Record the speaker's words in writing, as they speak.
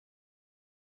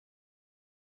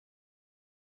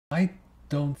I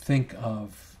don't think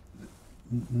of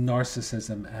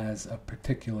narcissism as a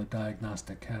particular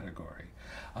diagnostic category.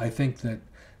 I think that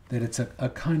it's a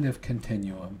kind of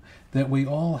continuum, that we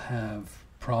all have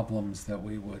problems that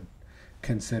we would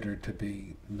consider to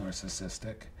be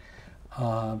narcissistic,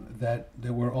 that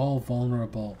we're all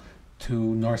vulnerable to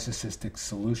narcissistic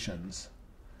solutions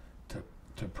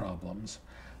to problems.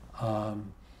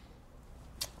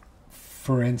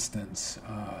 For instance,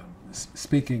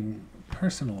 speaking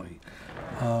personally,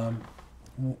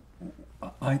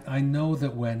 I know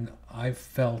that when I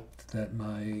felt that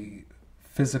my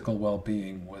physical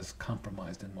well-being was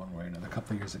compromised in one way or another. A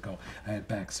couple of years ago, I had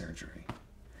back surgery,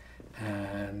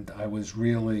 and I was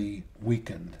really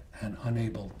weakened and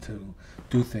unable to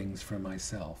do things for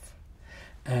myself.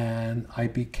 And I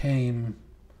became,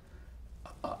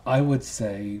 I would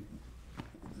say,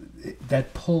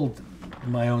 that pulled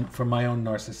my own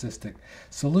narcissistic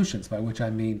solutions, by which I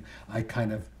mean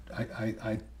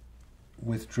I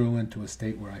withdrew into a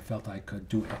state where I felt I could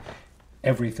do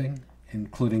everything,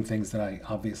 including things that I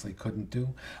obviously couldn't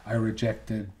do. I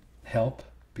rejected help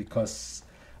because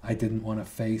I didn't want to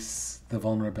face the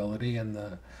vulnerability and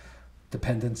the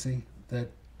dependency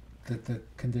that the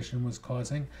condition was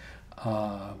causing.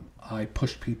 I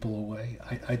pushed people away.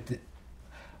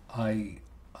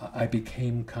 I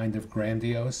became kind of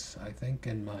grandiose, I think,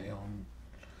 in my own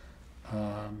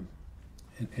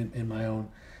in my own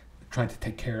trying to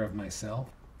take care of myself.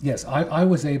 Yes, I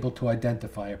was able to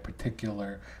identify a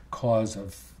particular cause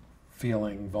of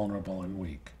feeling vulnerable and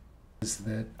weak. Is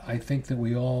that I think that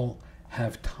we all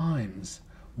have times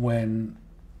when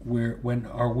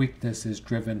our weakness is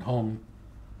driven home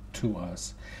to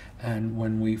us, and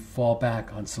when we fall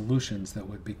back on solutions that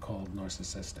would be called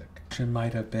narcissistic. It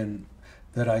might have been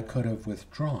that I could have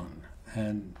withdrawn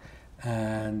and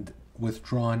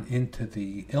withdrawn into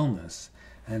the illness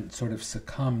and sort of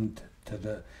succumbed to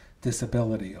the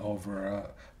disability over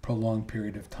a prolonged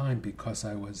period of time because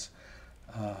I was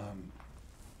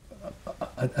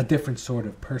a different sort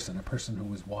of person. A person who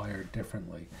was wired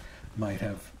differently might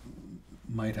have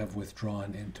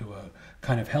withdrawn into a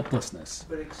kind of helplessness.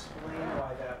 But explain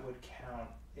why that would count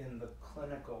in the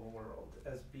clinical world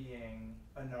as being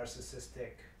a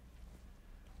narcissistic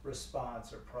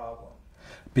response or problem.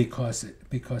 Because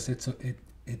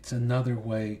it's another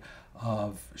way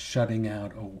of shutting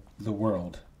out the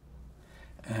world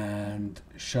and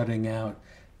shutting out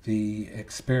the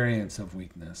experience of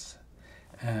weakness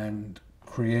and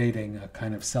creating a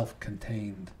kind of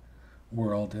self-contained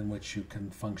world in which you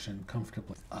can function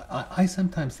comfortably. I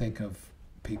sometimes think of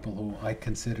people who I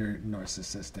consider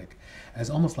narcissistic as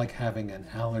almost like having an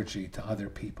allergy to other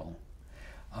people.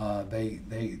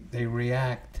 They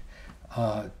react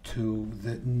to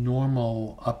the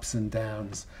normal ups and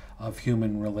downs of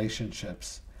human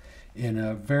relationships in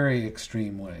a very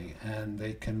extreme way, and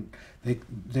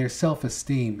their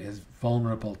self-esteem is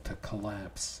vulnerable to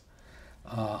collapse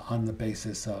on the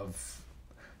basis of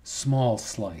small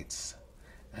slights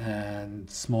and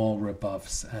small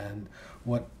rebuffs and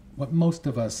what most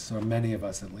of us, or many of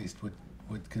us at least,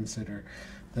 would consider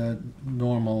the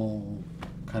normal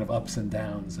kind of ups and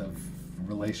downs of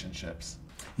relationships.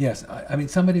 Yes, I mean,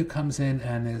 somebody who comes in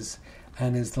and is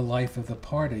the life of the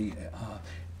party,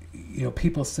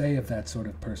 people say of that sort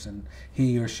of person,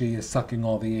 he or she is sucking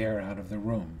all the air out of the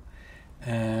room.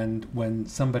 And when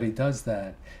somebody does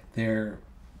that, they're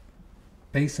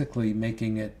basically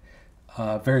making it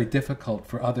very difficult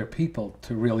for other people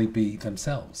to really be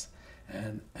themselves.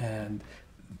 And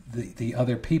the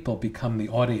other people become the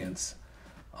audience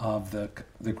of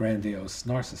the grandiose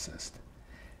narcissist.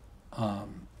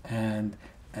 And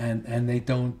they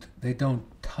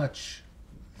don't touch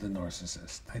the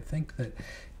narcissist. I think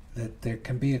that there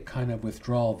can be a kind of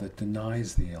withdrawal that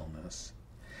denies the illness,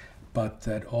 but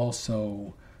that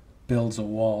also builds a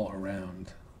wall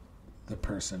around the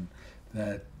person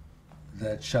that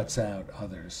shuts out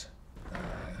others.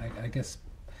 I guess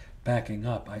backing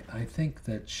up, I think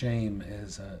that shame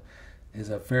is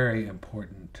a very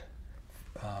important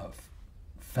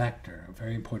factor, a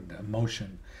very important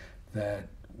emotion that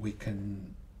we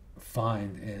can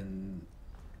find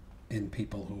in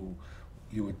people who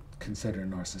you would consider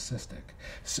narcissistic.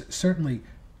 Certainly,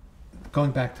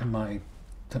 going back to my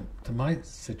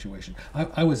situation,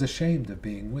 I was ashamed of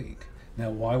being weak. Now,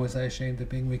 why was I ashamed of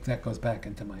being weak? That goes back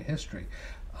into my history.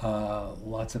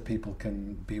 Lots of people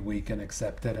can be weak and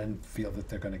accept it and feel that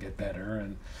they're going to get better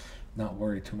and not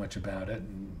worry too much about it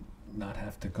and not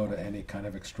have to go to any kind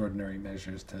of extraordinary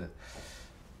measures to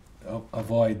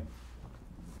avoid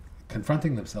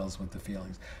confronting themselves with the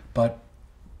feelings. But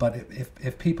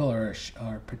if people are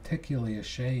particularly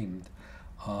ashamed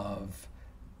of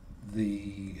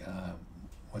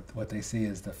what they see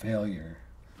as the failure,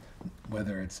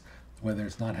 whether it's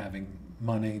not having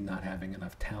money, not having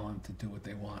enough talent to do what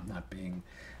they want, not being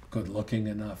good looking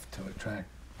enough to attract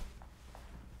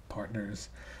partners.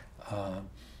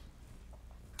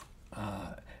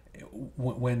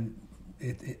 When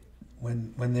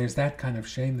there's that kind of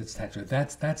shame that's attached to it,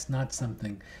 that's not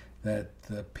something that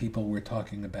the people we're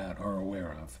talking about are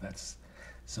aware of.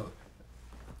 So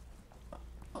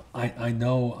I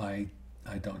know I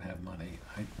don't have money.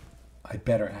 I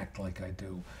better act like I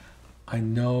do. I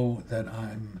know that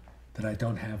I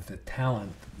don't have the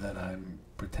talent that I'm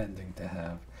pretending to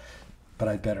have, but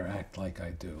I better act like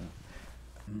I do.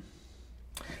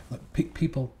 Look,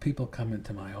 people come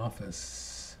into my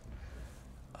office,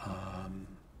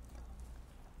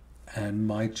 and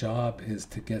my job is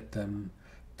to get them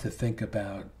to think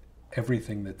about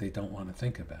everything that they don't want to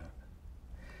think about,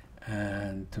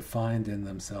 and to find in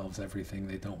themselves everything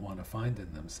they don't want to find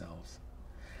in themselves.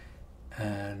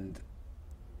 And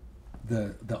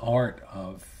the art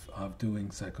of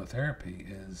doing psychotherapy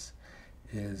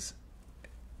is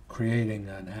creating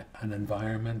an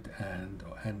environment and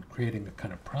creating a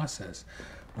kind of process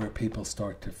where people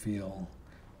start to feel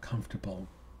comfortable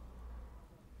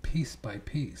piece by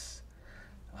piece,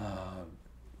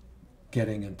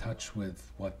 getting in touch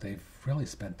with what they've really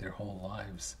spent their whole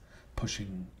lives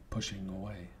pushing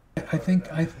away. I think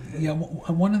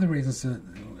one of the reasons that,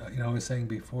 I was saying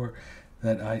before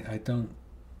that I don't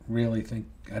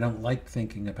like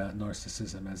thinking about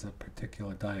narcissism as a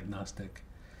particular diagnostic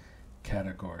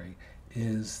category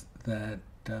is that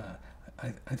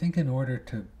I think in order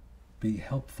to be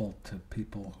helpful to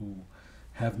people who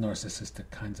have narcissistic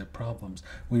kinds of problems,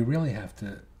 we really have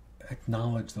to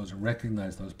acknowledge those and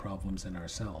recognize those problems in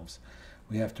ourselves.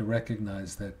 We have to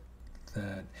recognize that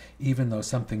even though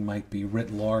something might be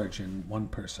writ large in one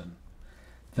person,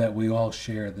 that we all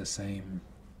share the same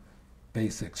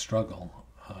basic struggle,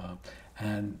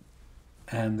 and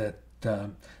that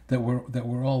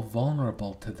we're all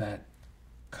vulnerable to that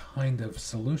kind of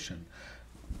solution.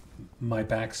 My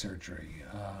back surgery,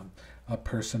 a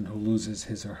person who loses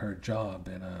his or her job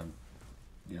in a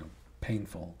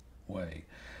painful way,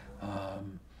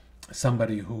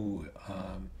 somebody who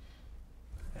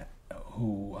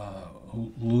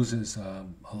loses a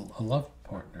love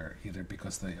partner, either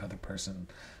because the other person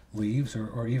leaves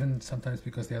or even sometimes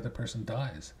because the other person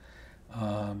dies.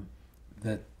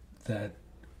 That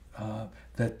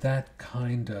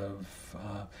kind of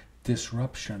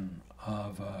disruption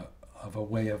of a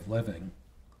way of living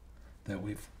that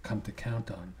we've come to count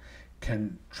on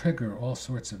can trigger all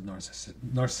sorts of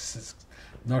narcissistic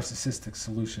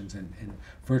solutions in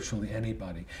virtually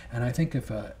anybody. And I think if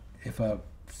a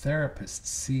therapist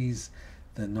sees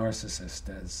the narcissist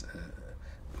as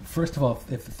first of all,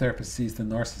 if the therapist sees the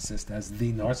narcissist as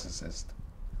the narcissist,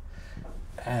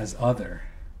 as other,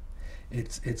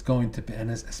 it's going to be,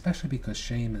 and especially because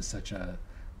shame is such a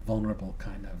vulnerable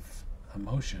kind of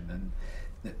emotion, and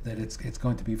that it's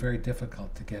going to be very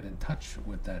difficult to get in touch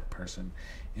with that person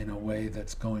in a way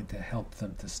that's going to help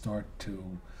them to start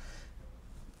to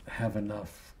have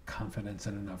enough confidence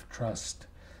and enough trust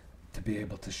to be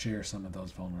able to share some of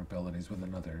those vulnerabilities with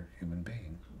another human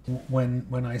being.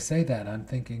 When I say that, I'm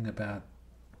thinking about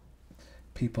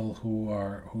people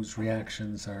whose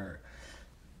reactions are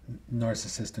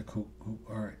narcissistic, who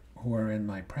are in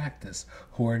my practice,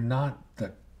 who are not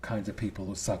the kinds of people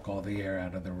who suck all the air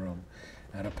out of the room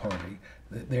at a party.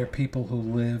 They're people who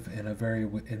live in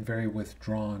very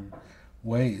withdrawn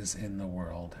ways in the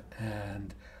world,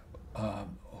 and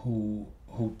who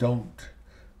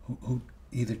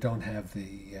either don't have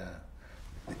the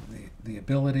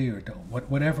ability or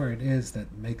whatever it is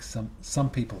that makes some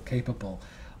people capable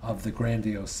of the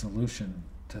grandiose solution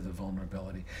to the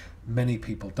vulnerability. Many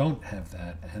people don't have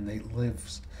that, and they live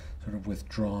sort of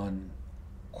withdrawn,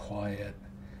 quiet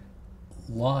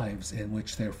lives in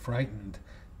which they're frightened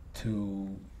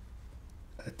to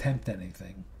attempt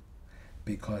anything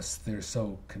because they're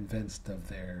so convinced of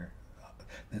that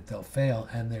they'll fail,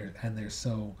 and they're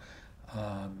so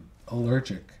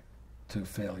allergic to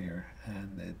failure,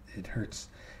 and it hurts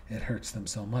them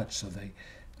so much. So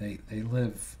they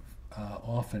live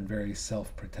often very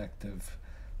self-protective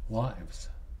lives,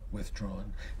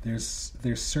 withdrawn. There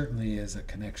certainly is a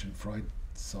connection. Freud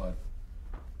saw it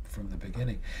from the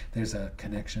beginning. There's a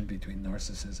connection between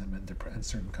narcissism and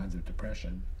certain kinds of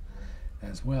depression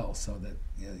as well. So that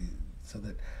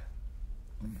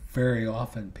very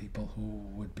often people who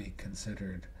would be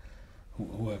considered,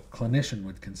 who a clinician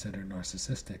would consider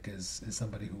narcissistic, is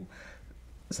somebody who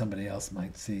somebody else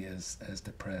might see as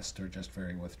depressed or just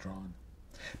very withdrawn,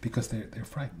 because they're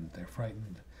frightened. They're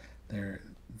frightened They're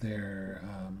they're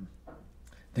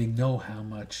they know how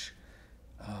much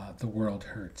the world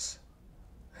hurts,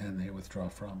 and they withdraw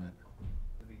from it.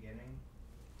 The beginning.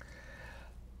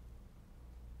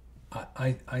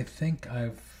 I think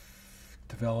I've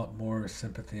developed more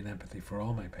sympathy and empathy for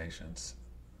all my patients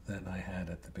than I had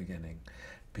at the beginning,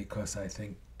 because I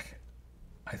think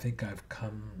I've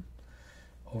come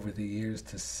over the years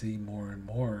to see more and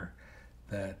more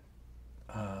that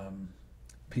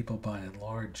people by and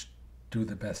large do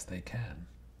the best they can,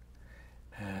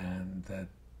 and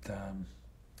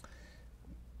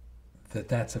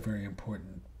that's a very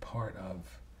important part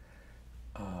of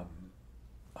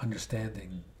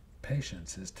understanding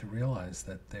patients, is to realize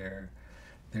that they're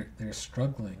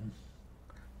struggling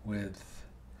with,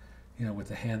 with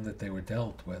the hand that they were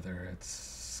dealt, whether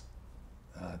it's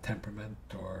temperament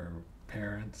or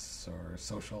parents or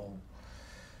social,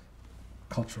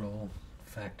 cultural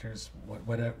factors,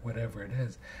 whatever it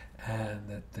is, and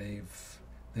that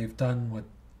they've done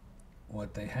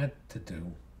what they had to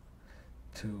do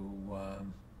to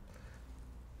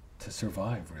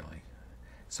survive, really.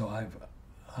 So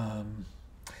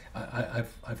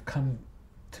I've come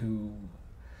to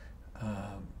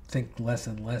think less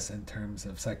and less in terms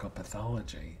of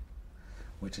psychopathology,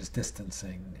 which is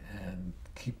distancing and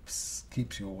keeps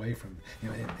you away from,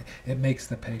 it makes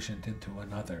the patient into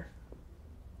another,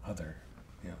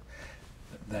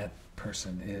 that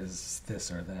person is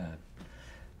this or that,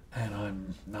 and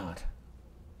I'm not.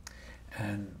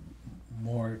 And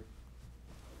more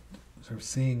sort of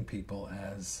seeing people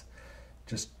as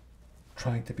just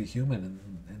trying to be human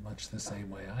in much the same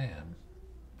way I am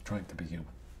trying to be human.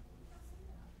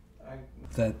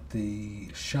 That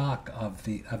the shock of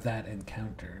that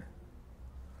encounter,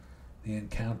 the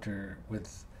encounter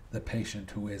with the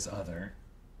patient who is other,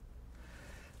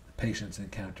 the patient's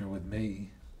encounter with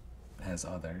me as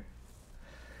other,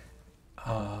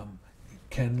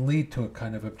 can lead to a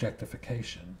kind of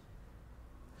objectification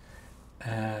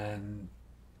and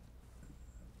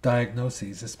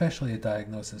diagnoses, especially a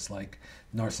diagnosis like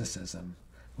narcissism,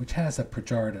 which has a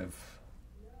pejorative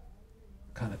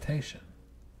connotation,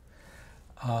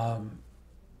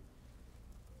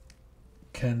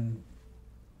 can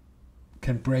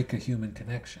break a human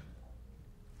connection.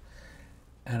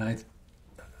 And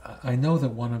I know that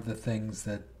one of the things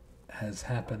that has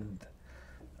happened,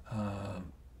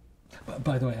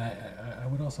 by the way, I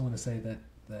would also want to say that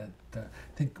I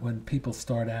think when people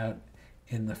start out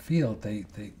in the field,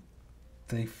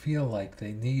 they feel like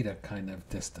they need a kind of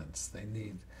distance. They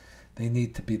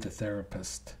need to be the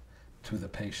therapist to the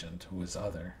patient who is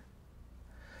other.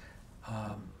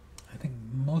 I think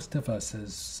most of us,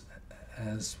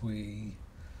 as we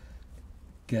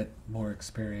get more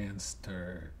experienced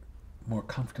or more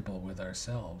comfortable with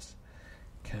ourselves,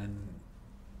 can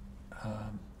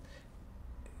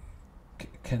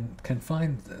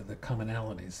find the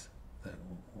commonalities that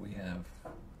we have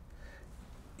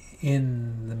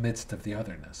in the midst of the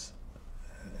otherness.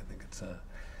 I think it's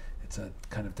a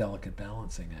kind of delicate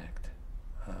balancing act,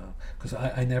 because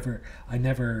I never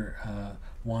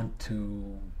want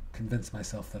to convince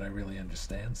myself that I really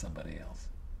understand somebody else.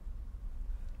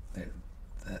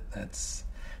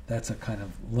 That's a kind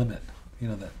of limit,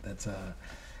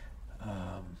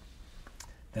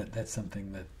 that's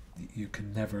something that you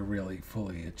can never really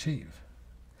fully achieve.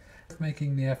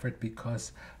 Making the effort,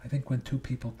 because I think when two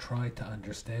people try to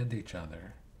understand each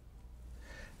other,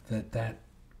 that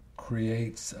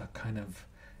creates a kind of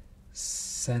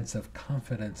sense of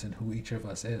confidence in who each of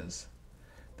us is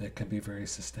that can be very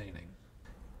sustaining.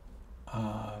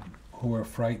 Who are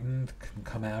frightened can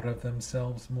come out of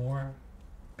themselves more,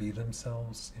 be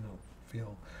themselves,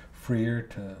 feel freer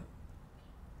to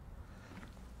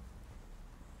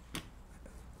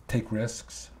take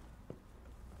risks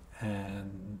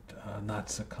and not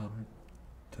succumb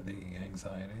to the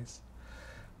anxieties.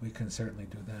 We can certainly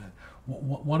do that.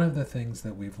 One of the things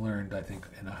that we've learned, I think,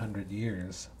 in 100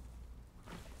 years,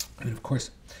 and of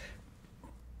course,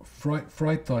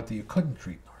 Freud thought that you couldn't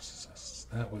treat narcissists.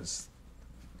 That was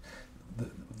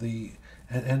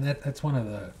that's one of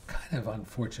the kind of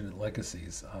unfortunate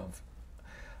legacies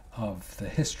of the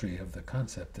history of the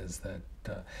concept, is that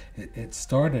it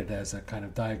started as a kind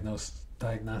of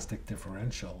diagnostic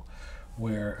differential,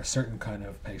 where a certain kind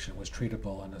of patient was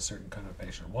treatable and a certain kind of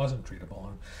patient wasn't treatable,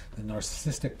 and the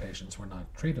narcissistic patients were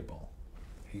not treatable.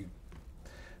 He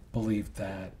believed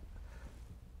that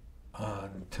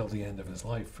until the end of his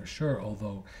life, for sure,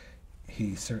 although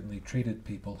he certainly treated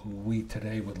people who we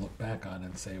today would look back on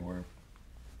and say were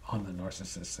on the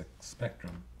narcissistic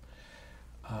spectrum.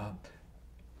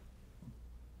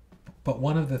 But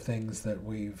one of the things that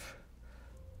we've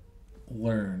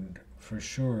learned for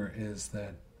sure is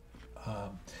that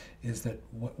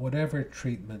whatever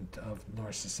treatment of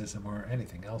narcissism or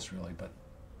anything else really, but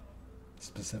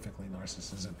specifically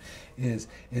narcissism, is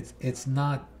it's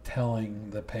not telling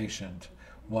the patient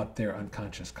what their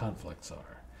unconscious conflicts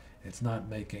are. It's not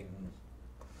making,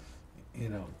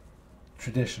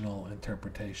 traditional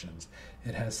interpretations.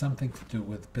 It has something to do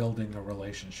with building a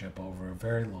relationship over a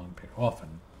very long period,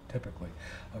 often, typically,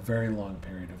 a very long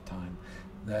period of time,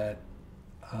 that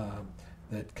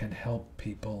can help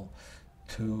people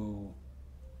to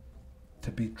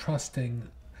be trusting,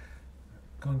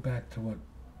 going back to what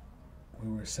we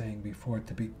were saying before,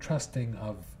 to be trusting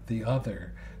of the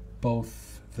other,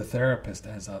 both the therapist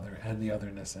as other and the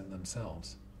otherness in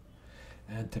themselves,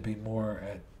 and to be more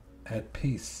at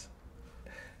peace.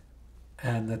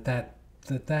 And that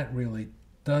really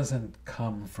doesn't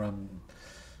come from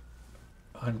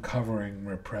uncovering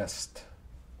repressed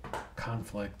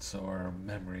conflicts or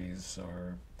memories,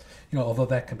 or although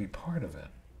that can be part of it,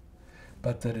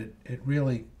 but that it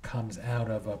really comes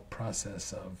out of a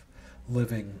process of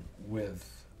living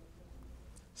with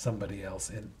somebody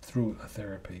else through a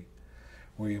therapy,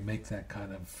 where you make that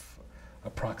kind of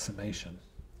approximation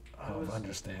of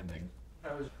understanding.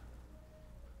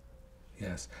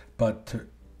 Yes, but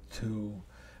to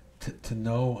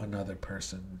know another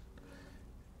person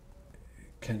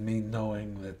can mean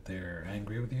knowing that they're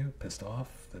angry with you, pissed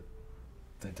off, that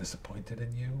they're disappointed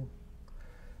in you,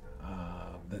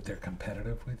 that they're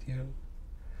competitive with you,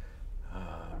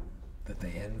 that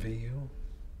they envy you.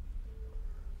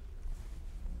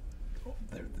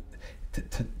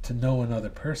 To know another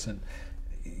person,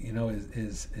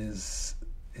 is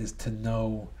to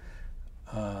know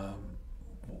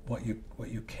what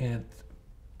you can't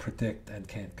predict and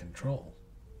can't control.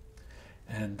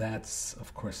 And that's,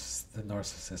 of course,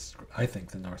 I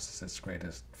think the narcissist's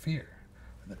greatest fear.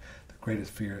 The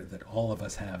greatest fear that all of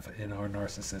us have in our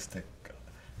narcissistic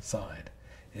side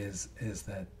is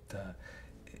that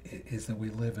we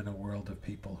live in a world of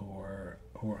people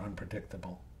who are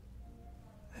unpredictable,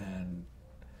 and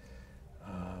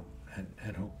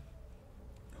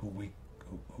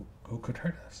who could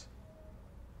hurt us,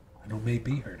 and who may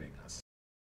be hurting